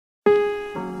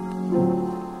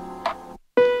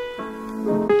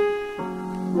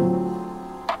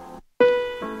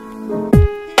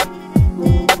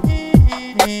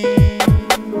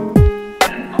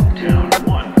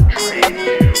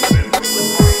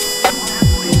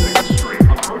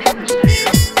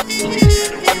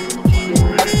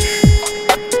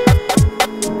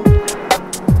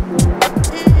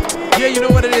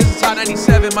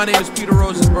My name is Peter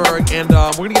Rosenberg, and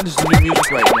we're gonna get into some new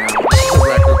music right now. This is a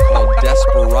record called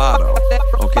Desperado,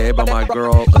 okay, by my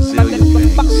girl Azealia.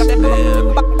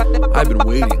 Man, I've been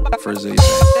waiting for Azealia.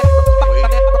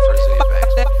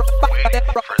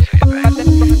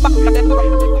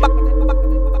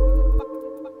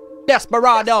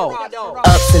 Desperado.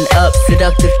 Ups and ups,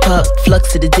 seductive pup,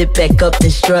 flux to the dip back up,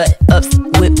 then strut. Ups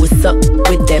with what's up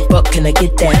with that buck. Can I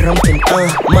get that rumpin'?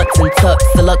 Mutts and tucks,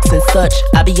 deluxe and such.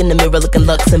 I be in the mirror looking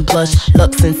lux and blush,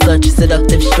 lux and such,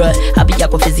 seductive strut. I be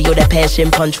aqua physio, that passion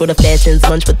punch, or the fashion's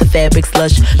munch, but the fabric's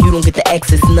lush. You don't get the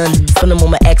access, none. Spin 'em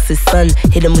on my axis, son.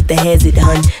 Hit 'em with the hazard,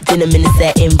 hun. Then 'em in the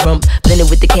satin rump, blended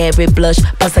with the carrot blush.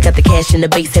 Plus I got the cash in the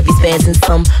base, heavy spans and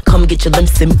some. Come get your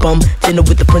limbs and bum. Dinner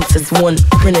with the princess one,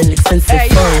 printing expensive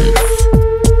funds.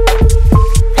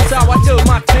 That's how I do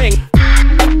my thing.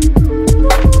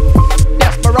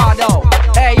 Desperado.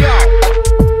 Hey yo.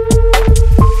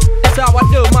 That's how I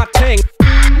do my thing.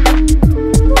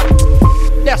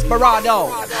 Desperado.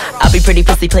 I be pretty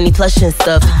pussy, plenty plush and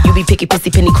stuff. You be picky,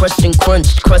 pissy, penny crushed and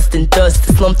crunched, crust and dust,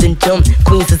 slumped and jumped.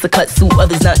 Queens is a cut suit,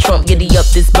 others not Trump. Giddy up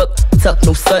this buck, tuck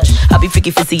no such. I be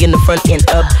freaky, fizzy in the front and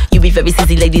up. You be very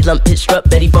sissy, lady lump, pitch strut,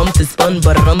 Betty bump to spun,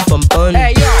 but rum bum bun.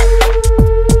 Hey yo.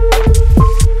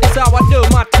 That's how I do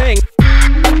my thing.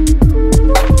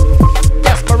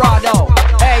 Desperado.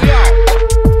 Hey yo.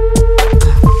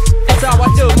 That's how I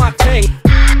do my thing.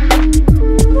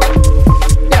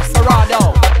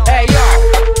 Desperado. Hey yo.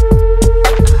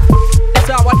 That's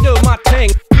how I do my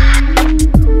thing.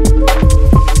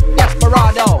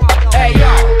 Desperado. Hey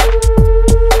yo.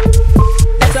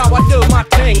 That's how I do my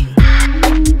thing.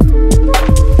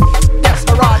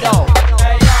 Desperado.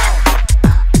 Hey yo.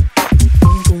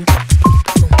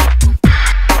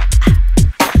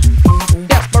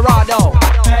 Desperado.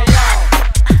 Hey yo.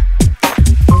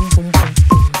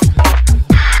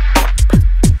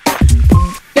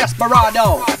 Desperado.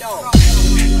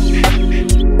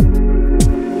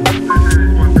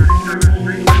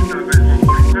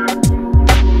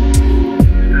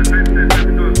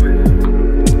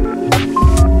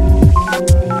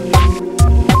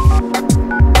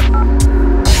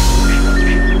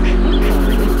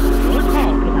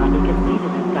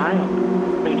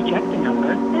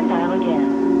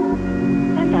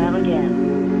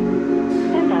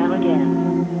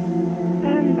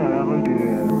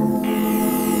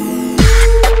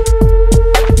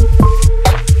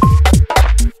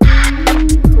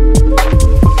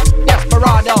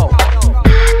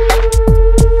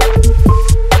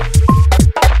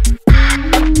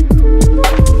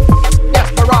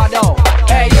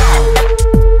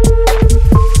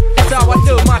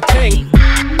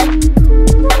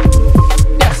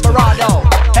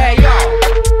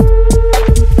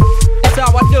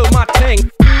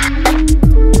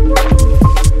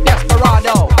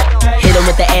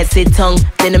 Tongue,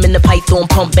 then I'm in the python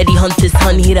pump. Betty hunt this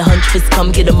hun, here the hunch fist,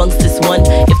 come get amongst this one.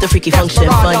 If the freaky function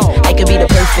fun, I could be the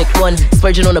perfect one.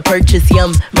 Splurging on a purchase,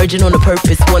 yum, merging on a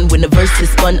purpose. One when the verse is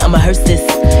spun, I'ma hearse this.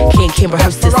 Can't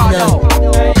rehearse this, no.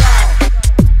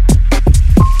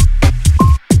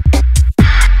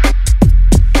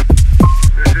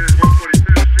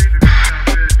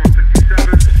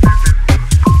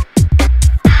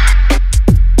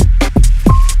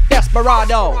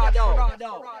 Desperado.